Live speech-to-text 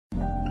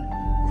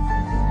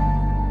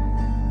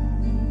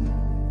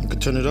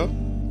Turn it up?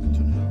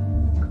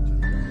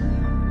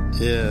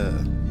 Yeah.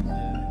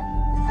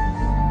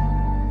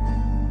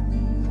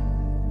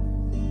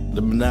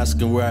 They've been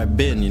asking where I've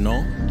been, you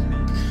know?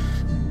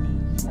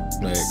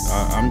 Like,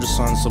 I'm just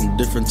on some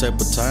different type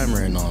of time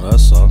right now,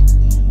 that's all.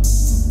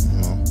 You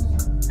know?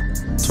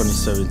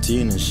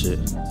 2017 and shit.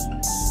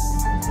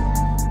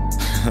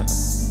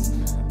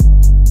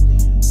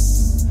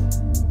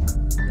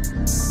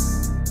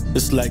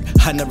 It's like,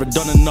 I never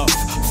done enough.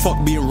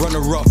 Fuck being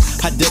runner-up.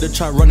 I dare to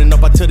try running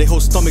up, I tear their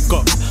whole stomach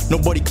up.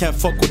 Nobody can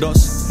fuck with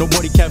us.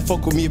 Nobody can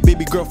fuck with me. If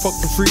baby girl fuck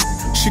for free,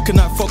 she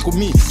cannot fuck with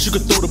me. She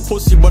could throw the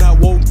pussy, but I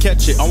won't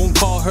catch it. I won't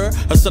call her,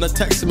 I send a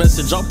text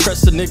message. I'll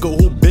press a nigga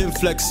who been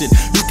flexing.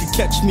 You can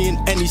catch me in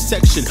any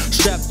section.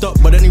 Strapped up,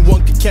 but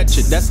anyone can catch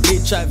it. That's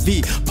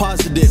HIV,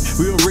 positive.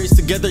 We will race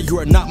together, you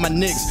are not my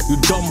niggas. You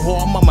dumb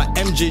whore, I'm on my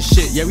MJ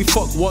shit. Yeah, we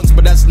fucked once,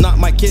 but that's not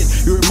my kid.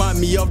 You remind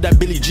me of that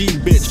Billie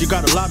Jean bitch. You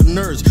got a lot of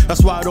nerves,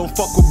 that's why I don't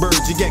fuck with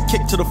birds. You get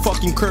kicked to the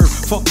fucking curb.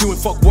 Fuck you and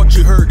fuck what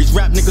you heard. These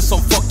rap niggas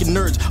some fucking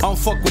nerds. I don't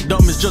fuck with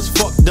them, it's just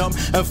fuck them.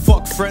 And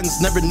fuck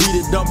friends, never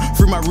needed them.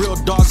 Free my real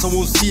dogs, I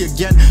won't see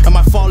again. And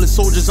my fallen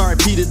soldiers, I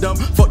repeated them.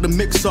 Fuck the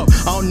mix up,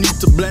 I don't need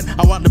to blend.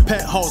 I want the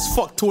penthouse,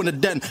 fuck two in the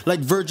den. Like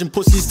virgin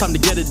pussies, time to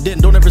get it in.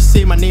 Don't ever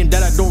say my name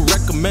that I don't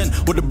recommend.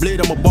 With a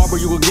blade, I'm a barber,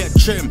 you will get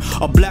trim.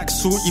 A black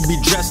suit, you be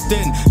dressed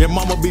in. Your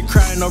mama be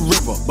crying a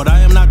river, but I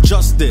am not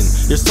Justin.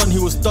 Your son, he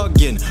was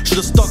thuggin'.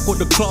 Should've stuck with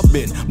the club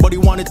in, but he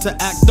wanted to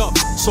act up.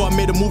 So I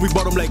made a movie,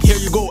 but I'm like, here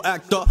you go,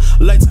 actor.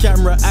 Lights,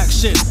 camera,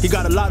 action. He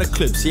got a lot of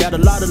clips, he had a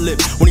lot of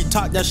lip. When he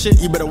talk that shit,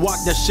 you better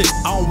walk that shit.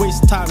 I don't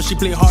waste time, she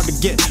play hard to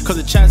get. Cause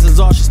the chances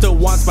are she still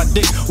wants my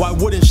dick. Why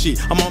wouldn't she?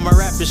 I'm on my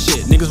rapping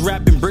shit. Niggas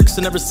rapping bricks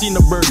and never seen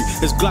a birdie.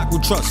 It's Glock we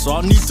trust, so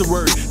I don't need to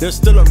worry. There's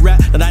still a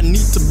rat that I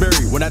need to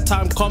bury. When that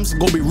time comes, it's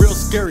gonna be real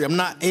scary. I'm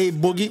not a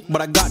boogie,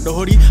 but I got the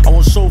hoodie. I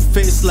won't show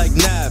face like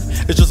Nav.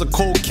 It's just a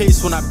cold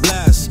case when I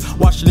blast.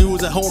 Watch the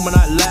news at home and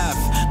I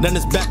laugh. Then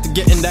it's back to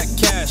getting that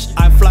cash.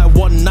 I fly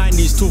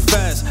 190s too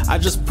fast. I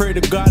just pray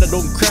to God I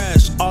don't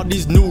crash. All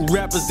these new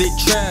rappers, they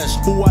trash.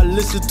 Who I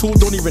listen to,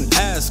 don't even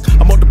ask.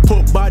 I'm about to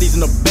put bodies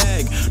in a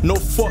bag. No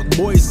fuck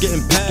boys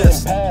getting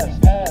passed.